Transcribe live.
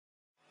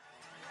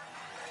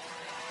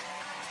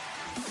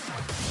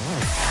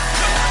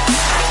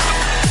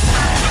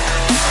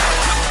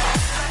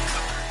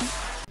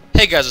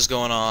Hey guys, what's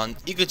going on?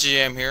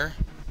 EagleJam here,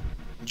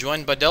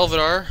 joined by Delv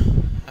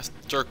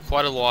after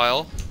quite a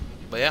while,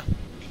 but yeah.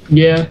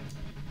 Yeah.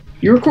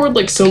 You record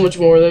like so much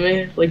more than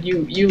me. Like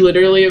you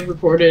literally have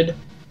recorded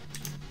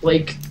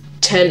like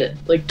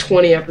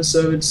 20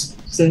 episodes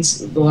since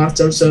the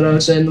last episode I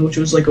was in, which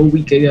was like a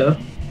week ago.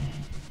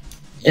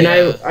 And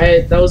yeah.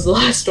 I that was the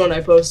last one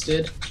I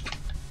posted.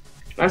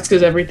 That's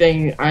because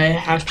everything I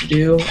have to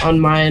do on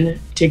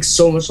mine takes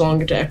so much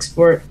longer to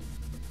export.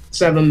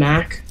 So I have a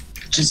Mac,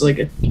 which is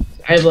like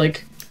I have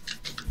like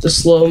the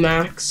slow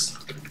Macs.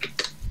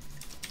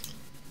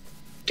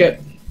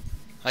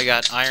 I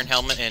got iron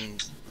helmet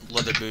and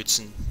leather boots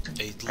and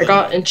I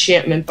got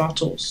enchantment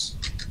bottles.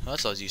 Oh,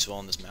 that's always useful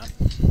on this map.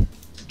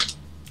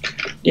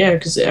 Yeah,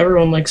 because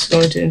everyone likes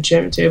going to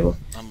enchantment table.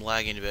 I'm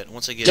lagging a bit.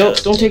 Once I get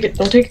don't take it.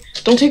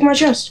 Don't take my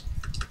chest.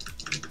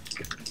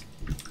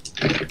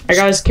 I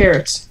got his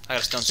carrots. I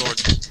got a stone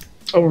sword.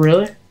 Oh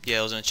really? Yeah,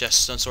 it was in a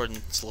chest, stone sword,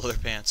 and leather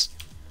pants.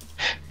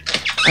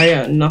 I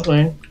got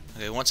nothing.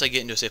 Okay, once I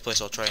get into a safe place,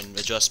 I'll try and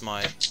adjust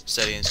my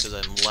settings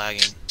because I'm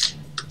lagging.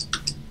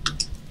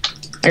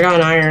 I got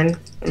an iron.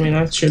 I mean,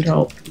 that should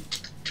help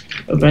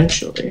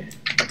eventually.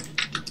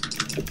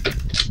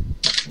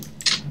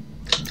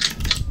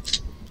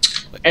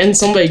 And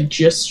somebody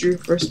just drew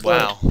first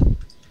blood. Wow.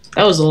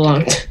 That was a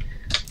long time.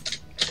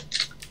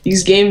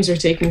 These games are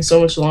taking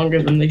so much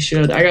longer than they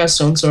should. I got a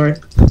stone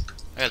sword.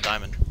 I got a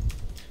diamond.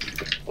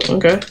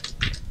 Okay.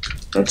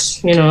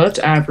 That's, that's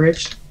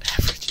average.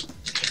 Average.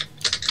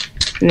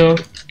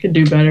 Could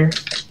do better.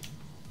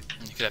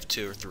 You could have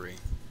 2 or 3.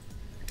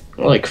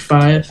 Like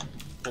 5.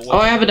 Oh,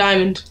 I have a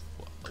diamond.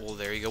 Well,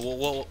 there you go.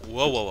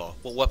 Whoa.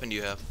 What weapon do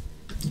you have?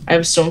 I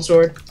have a stone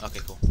sword. Okay,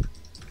 cool.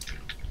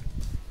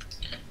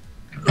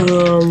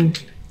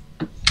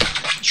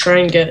 Try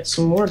and get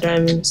some more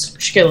diamonds.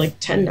 We should get like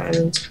 10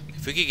 diamonds.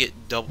 If we could get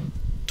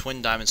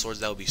twin diamond swords,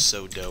 that would be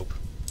so dope.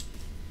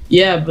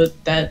 Yeah,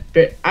 but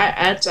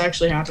that's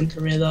actually happened for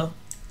me though.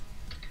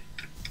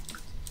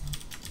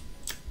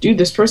 Dude,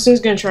 this person is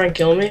gonna try and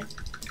kill me.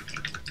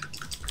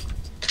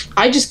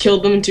 I just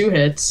killed them in 2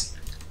 hits.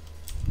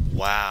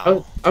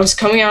 Wow. I was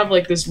coming out of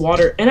like this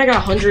water, and I got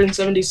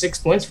 176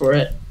 points for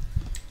it.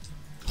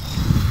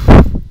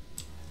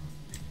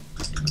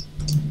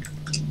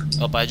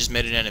 Oh, I just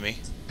made an enemy.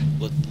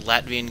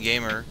 Latvian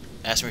gamer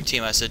asked me your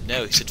team. I said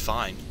no. He said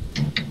fine.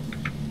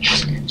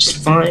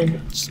 Just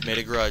fine. Just made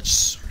a grudge.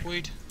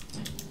 Sweet.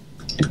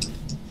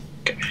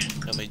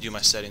 Let me do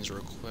my settings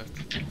real quick.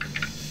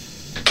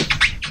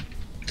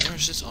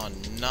 There's this on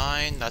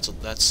 9. That's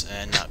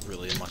not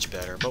really much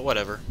better, but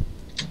whatever.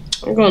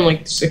 I'm going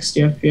like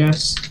 60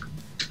 FPS.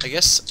 I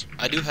guess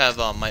I do have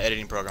my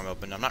editing program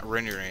open. I'm not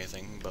rendering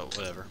anything, but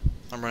whatever.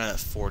 I'm running at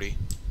 40.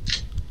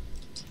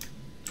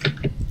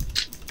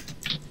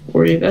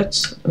 40.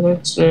 That's.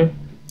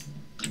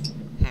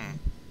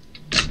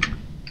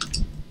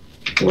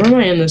 Where am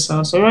I in this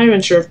house? I'm not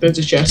even sure if there's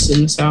a chest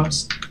in this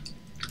house,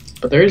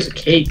 but there is a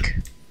cake.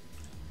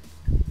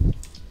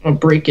 I'll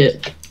break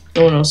it.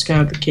 No one else can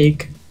have the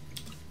cake.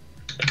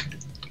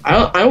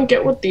 I don't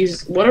get what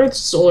are the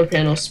solar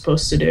panels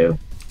supposed to do?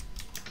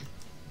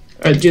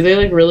 Do they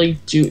like really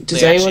do?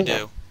 Does they anyone actually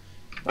do?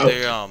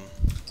 Oh.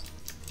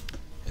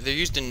 They're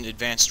used in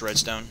advanced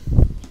redstone.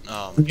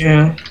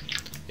 Yeah.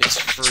 That's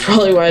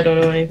probably why I don't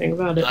know anything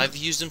about it. I've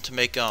used them to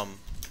make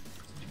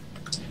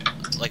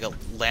like a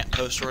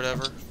lamppost or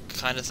whatever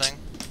kind of thing.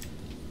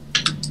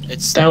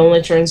 That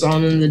only turns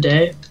on in the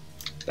day.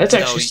 That's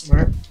actually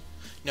smart.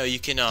 No, you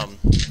can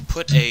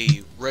put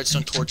a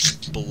redstone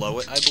torch below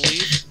it, I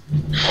believe,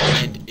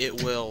 and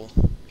it will.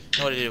 You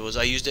know what it did was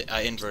I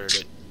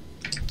inverted it.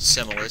 It's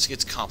similar.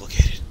 It's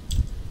complicated.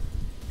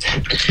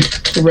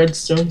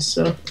 Redstone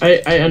stuff.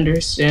 I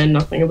understand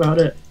nothing about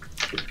it.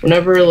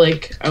 Whenever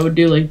like I would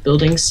do like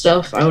building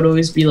stuff, I would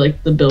always be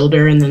like the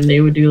builder, and then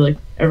they would do like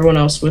everyone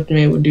else with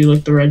me would do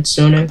like the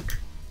redstoning.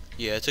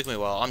 Yeah, it took me a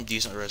while. I'm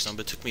decent at redstone,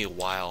 but it took me a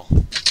while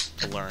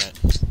to learn it.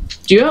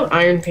 Do you have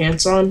iron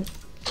pants on?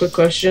 Quick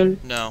question.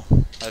 No,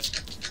 I have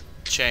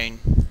chain.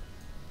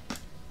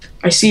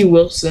 I see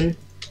Wilson.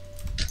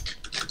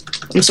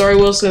 I'm sorry,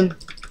 Wilson.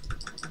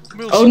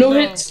 Wilson, oh, no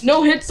hits!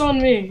 No hits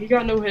on me! He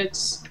got no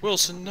hits.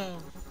 Wilson, no.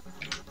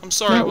 I'm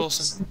sorry, no.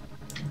 Wilson.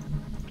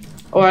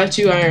 Oh, I have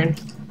 2 iron.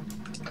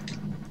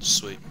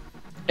 Sweet.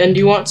 And do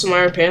you want some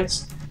iron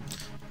pants?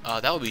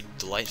 That would be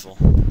delightful.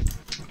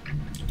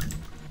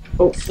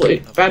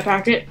 Hopefully. Okay. Bad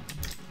packet?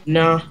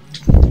 Nah.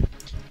 I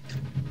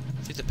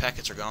think the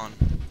packets are gone.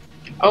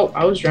 Oh,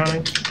 I was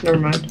drowning. Never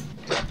mind.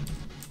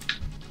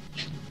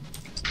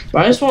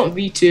 But I just want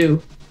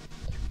V2.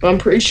 But I'm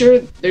pretty sure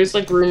there's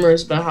like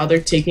rumors about how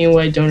they're taking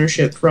away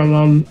donorship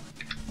from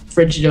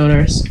fridge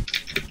donors.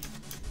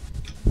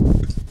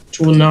 Which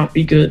will not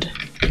be good.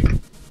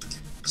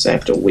 So I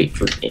have to wait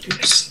for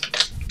games.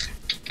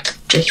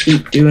 I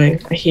hate doing.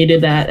 I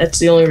hated that. That's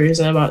the only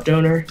reason I bought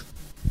donor.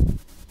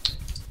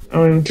 I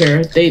don't even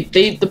care.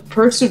 The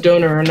perks of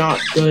donor are not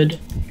good.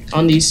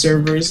 on these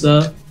servers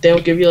though. They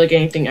don't give you like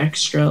anything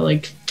extra.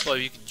 Like Well,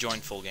 you can join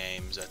full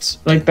games. That's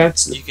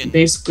you can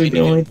basically the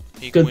only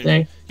good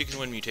thing. You can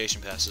win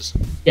mutation passes.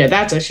 Yeah,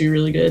 that's actually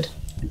really good.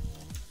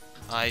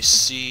 I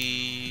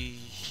see.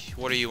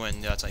 What are you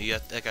in? That's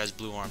not, that guy's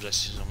blue arms. I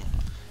see someone.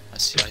 I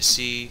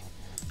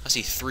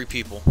see 3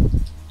 people.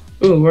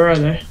 Ooh, where are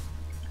they?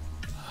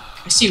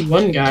 I see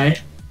one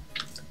guy.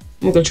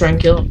 I'm gonna go try and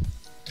kill him.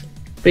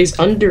 But he's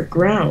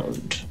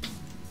underground.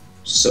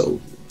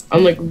 So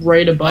I'm like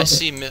right above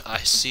him.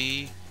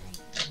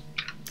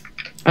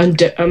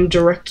 I'm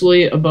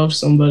directly above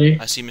somebody.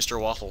 I see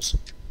Mr. Waffles.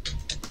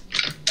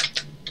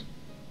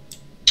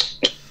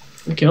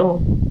 Kill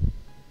him.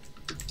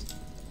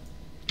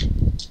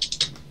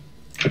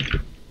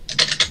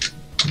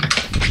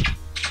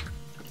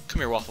 Come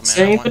here, Waffle Man. Is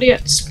there anybody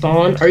at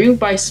spawn? Are you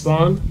by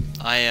spawn?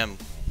 I am.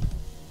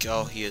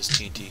 Oh, he is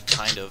TNT.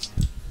 Kind of.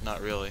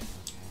 Not really.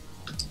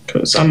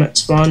 Because I'm at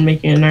spawn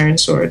making an iron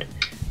sword.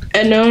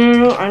 And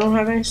no, I don't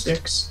have any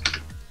sticks.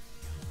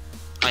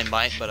 I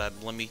might, but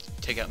let me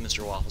take out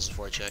Mr. Waffles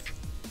before I check.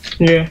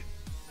 Yeah.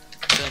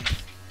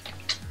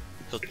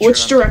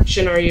 Which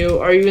direction are you?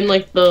 Are you in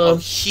like the... Oh,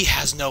 he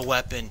has no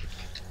weapon.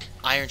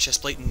 Iron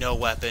chestplate, no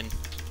weapon.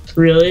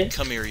 Really?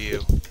 Come here,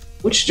 you.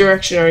 Which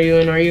direction are you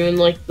in? Are you in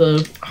like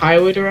the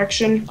highway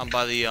direction? I'm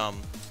by the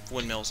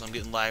windmills. I'm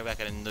getting lagged back,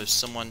 and there's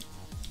someone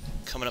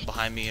coming up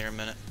behind me in a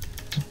minute.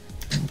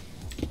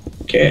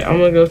 Okay, I'm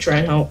gonna go try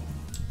and help.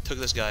 Took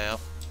this guy out.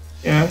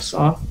 Yeah, I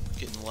saw.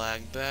 Getting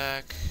lagged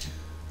back.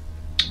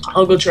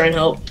 I'll go try and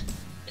help.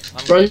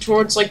 Run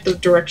towards like the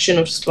direction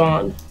of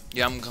spawn.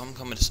 Yeah, I'm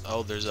coming to...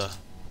 Oh, there's a...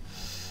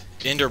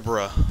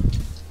 Enderbra.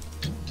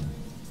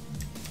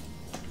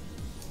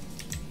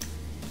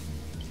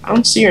 I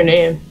don't see your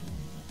name.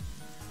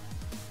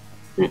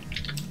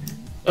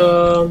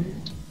 I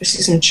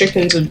see some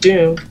chickens of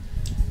doom.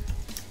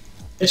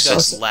 This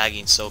guy's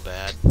lagging so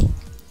bad.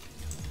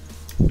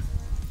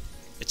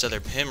 It's either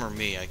him or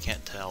me, I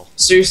can't tell.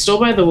 So you're still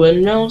by the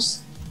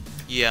windmills?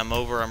 Yeah, I'm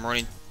over, I'm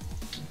running.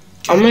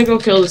 I'm gonna go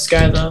kill this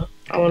guy though.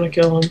 I wanna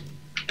kill him.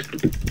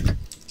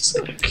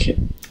 Okay.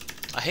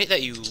 I hate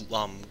that you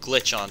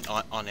glitch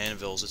on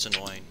anvils, it's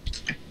annoying.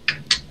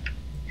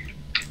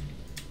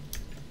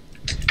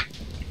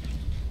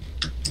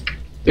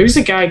 There's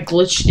a guy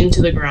glitched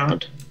into the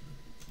ground.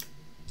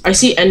 I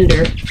see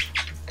Ender.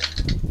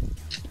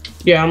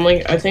 Yeah,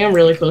 I think I'm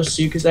really close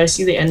to you because I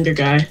see the Ender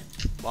guy.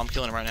 Well, I'm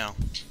killing him right now.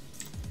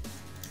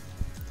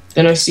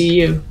 Then I see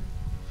you.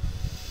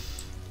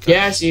 Gosh,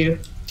 yeah, I see you.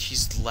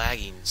 He's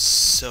lagging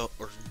so...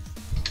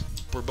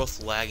 We're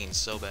both lagging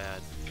so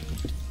bad.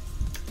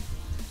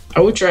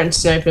 I would try and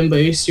snipe him, but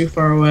he's too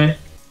far away.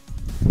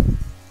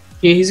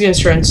 Yeah, he's gonna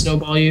try and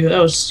snowball you.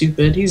 That was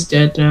stupid. He's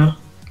dead now.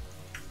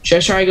 Should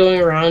I try going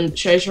around?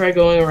 Should I try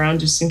going around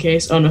just in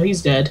case? Oh no,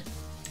 he's dead.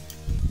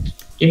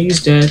 Yeah,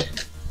 he's dead.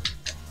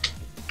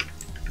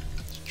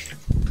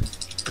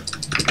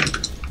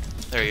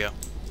 There you go.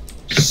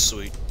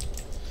 Sweet.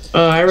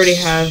 I already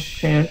have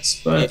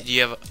pants, but...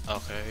 You have...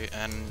 Okay,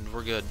 and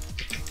we're good.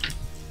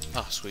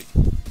 Oh, sweet.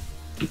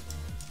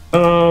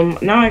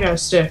 Now I got a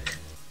stick.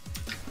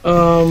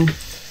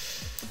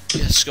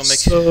 Yes, go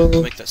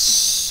make that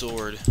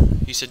sword.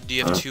 You said, do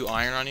you have 2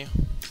 iron on you?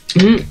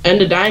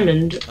 And a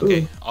diamond.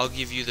 Okay, Ooh. I'll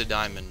give you the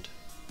diamond.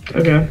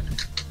 Okay.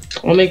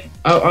 I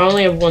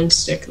only have 1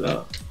 stick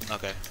though.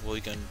 Okay, well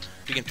you can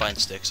find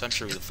sticks. I'm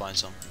sure we can find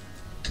some.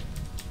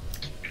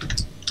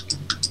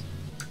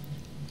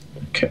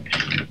 Okay.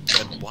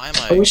 God, why am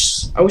I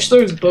wish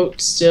there was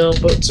boats still.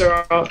 Boats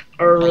are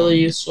really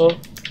useful.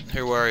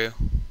 Here, where are you?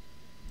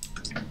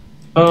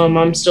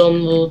 I'm still in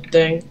the little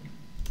thing.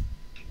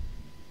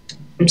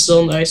 I'm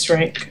still in the ice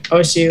rank. Oh,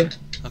 I see you.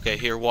 Okay,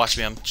 here, watch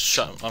me. I'm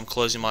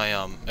closing my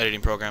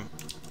editing program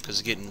because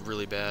it's getting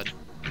really bad.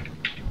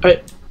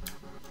 Alright.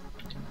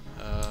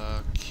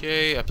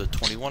 Okay, up to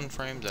 21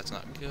 frames. That's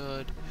not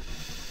good.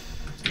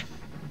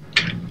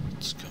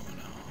 What's going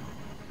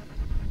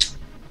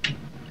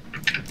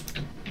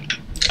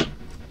on?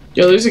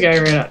 Yo, there's a guy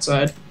right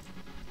outside.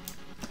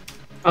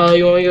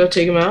 You want me to go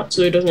take him out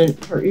so he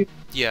doesn't hurt you?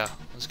 Yeah,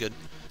 that's good.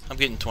 I'm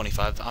getting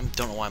 25. I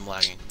don't know why I'm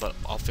lagging, but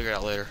I'll figure it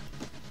out later.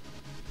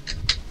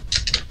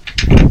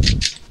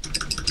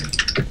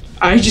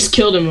 I just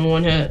killed him in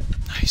 1 hit.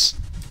 Nice.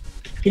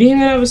 He didn't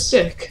even have a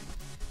stick.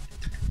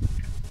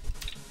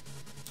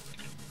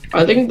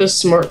 I think the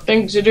smart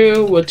thing to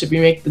do would to be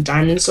make the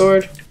diamond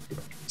sword.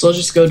 So I'll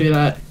just go do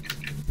that.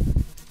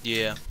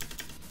 Yeah.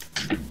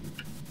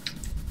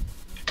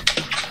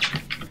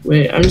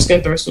 Wait, I'm just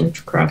gonna throw some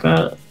crap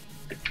out.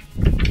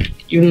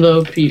 Even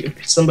though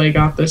if somebody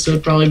got this, it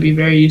would probably be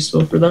very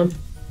useful for them.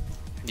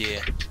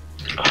 Yeah.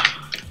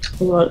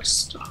 A lot of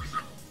stuff.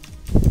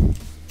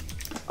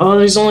 Oh,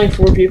 there's only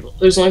 4 people.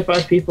 There's only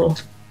 5 people.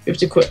 You have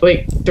to quit.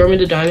 Wait, throw me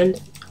the diamond.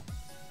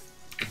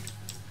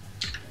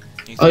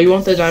 Oh, you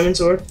want the diamond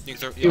sword? You can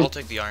throw, yeah, I'll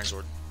take the iron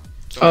sword.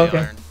 Oh, okay.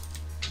 Iron.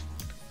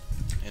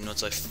 And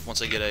once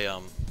I get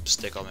a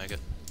stick, I'll make it.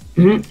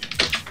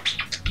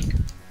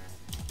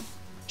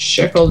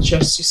 Check all the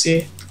chests you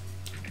see.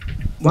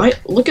 Why?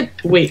 Look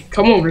at. Wait,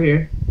 come over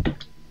here.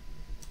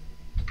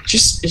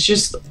 It's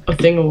just a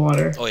thing of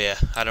water. Oh yeah,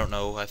 I don't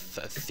know. I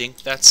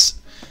think that's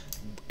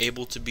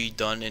able to be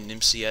done in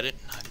MC Edit.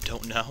 I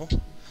don't know.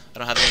 I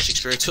don't have much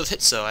experience with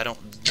it, so I don't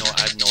know.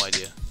 I have no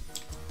idea.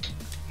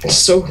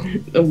 So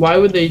why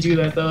would they do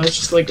that though? It's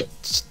just like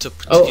To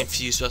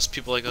confuse us,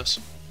 people like us.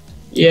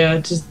 Yeah,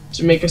 just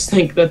to make us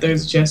think that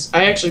there's a chest.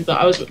 I actually thought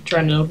I was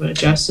trying to open a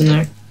chest in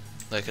there.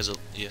 Like,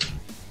 yeah.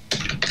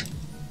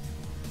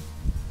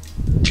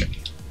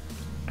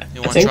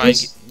 You want to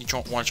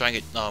try and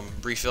get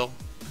refill?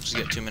 Just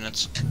get 2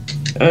 minutes.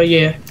 Oh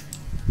yeah.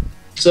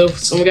 So if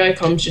some guy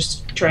comes,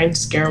 just try and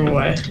scare him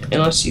away,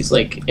 unless he's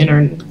like in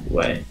our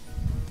way.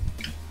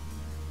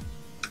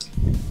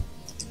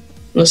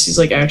 Unless he's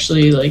like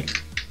actually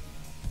like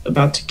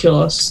about to kill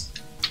us.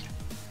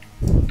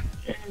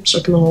 I'm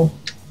stuck in the hole.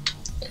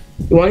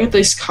 You want to get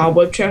these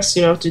cobweb chests?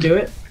 You know how to do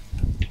it.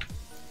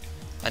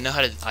 I know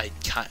how to. I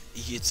can't.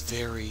 It's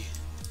very.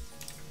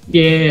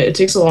 Yeah, it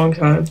takes a long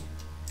time.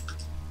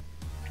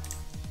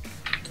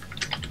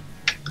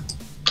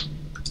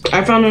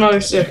 I found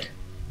another stick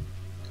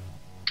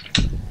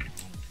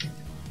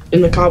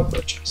in the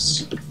cobweb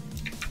chest.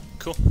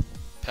 Cool.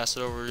 Pass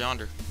it over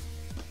yonder.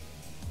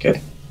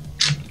 Okay.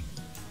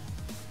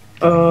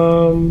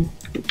 I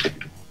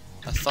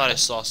thought I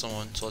saw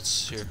someone, so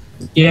let's hear.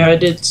 Yeah, I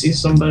did see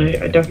somebody.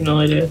 I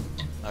definitely did.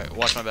 Alright,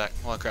 watch my back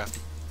while I craft.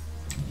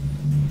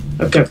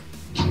 Okay.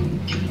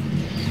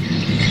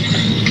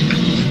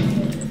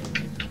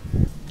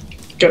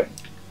 Go.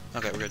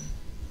 Okay, we're good.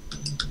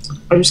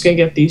 I'm just gonna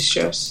get these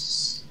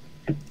chests.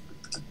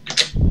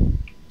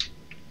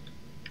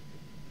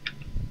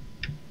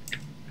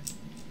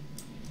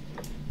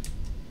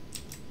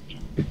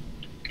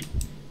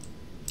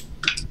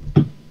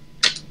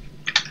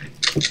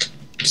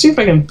 See if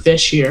I can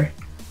fish here.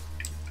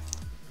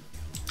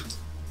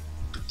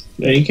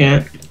 No, you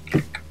can't.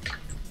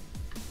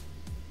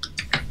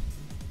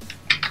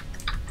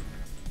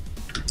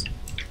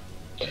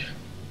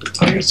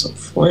 I got some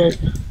flint.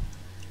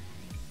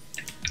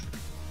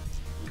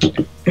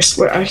 I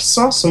swear I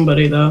saw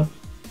somebody though.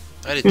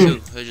 I did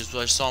too. I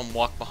just saw him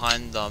walk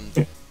behind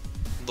the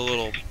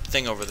little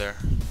thing over there.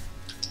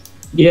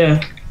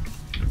 Yeah.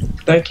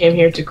 That came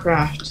here to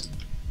craft.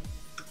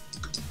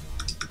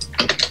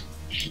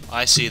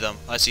 I see them.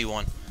 I see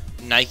one.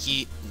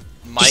 Nike.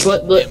 Mike.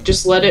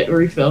 Just let it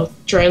refill.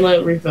 Try and let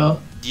it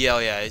refill. Yeah, oh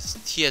yeah.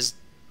 He has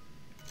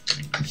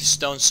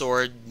stone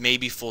sword,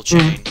 maybe full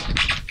chain.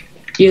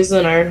 He has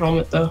an iron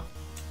helmet though.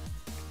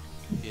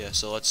 Yeah,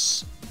 so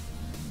let's.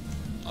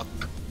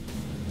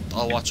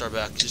 I'll watch our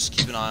back. Just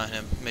keep an eye on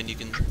him. Man, you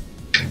can.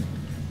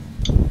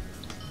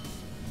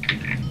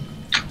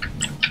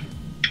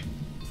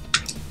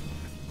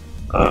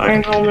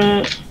 Iron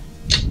helmet.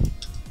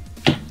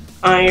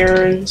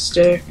 Iron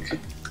stick.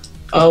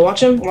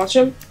 Watch him. Watch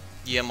him.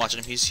 Yeah, I'm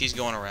watching him. He's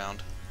going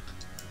around.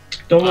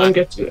 Don't let him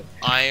get to it.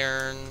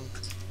 Iron.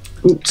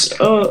 Oops.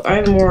 Oh, I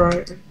have more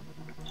iron.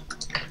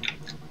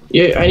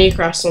 Yeah, I need to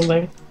craft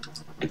something.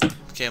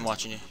 Okay, I'm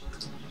watching you.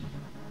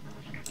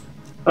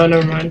 Oh,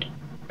 never mind.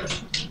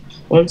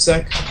 1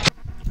 sec.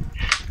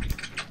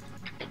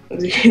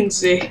 As you can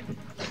see.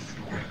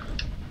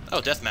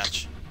 Oh,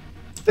 deathmatch.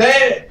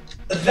 That.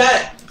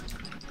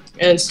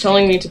 And it's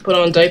telling me to put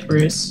on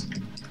diapers.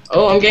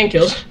 Oh, I'm getting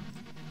killed.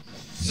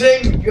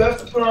 Zing, you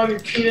have to put on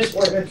your penis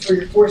ointment for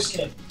your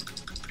foreskin.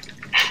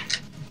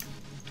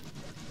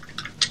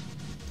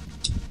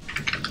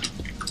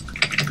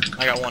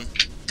 I got one.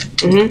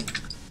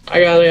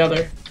 I got the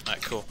other.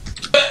 Alright, cool.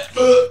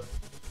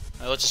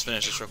 Alright, let's just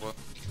finish this real quick.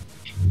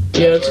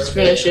 Yeah, let's just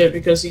finish it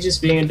because he's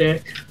just being a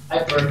dick.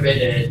 I forbid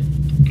it.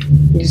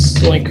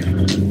 He's like.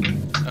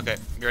 Okay,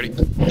 you ready?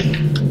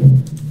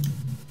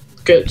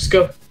 Good, let's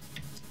go.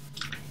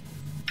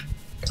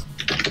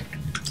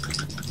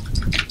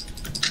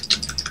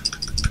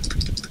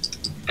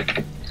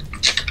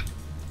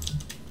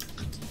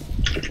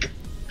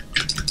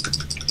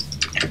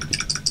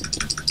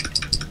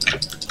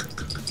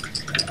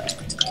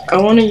 I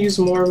want to use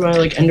more of my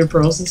like ender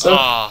pearls and stuff.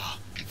 Ah,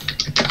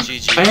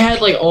 GG. I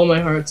had like all my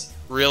hearts.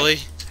 Really?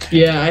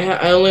 Yeah,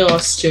 I only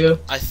lost 2.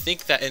 I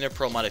think that Ender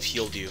Pearl might have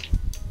healed you.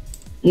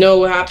 No,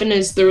 what happened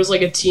is there was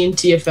like a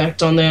TNT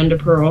effect on the ender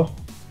pearl.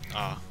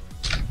 Ah.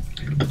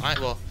 Alright,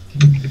 well,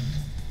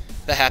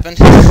 that happened.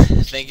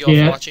 Thank you all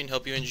for watching.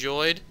 Hope you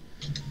enjoyed.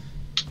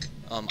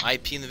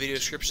 IP in the video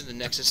description, the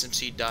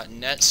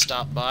nexusmc.net.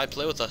 Stop by,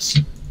 play with us.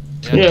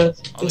 Yeah,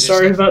 I'm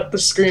sorry about the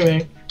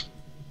screaming.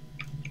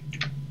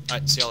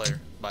 Alright, see y'all later.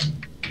 Bye.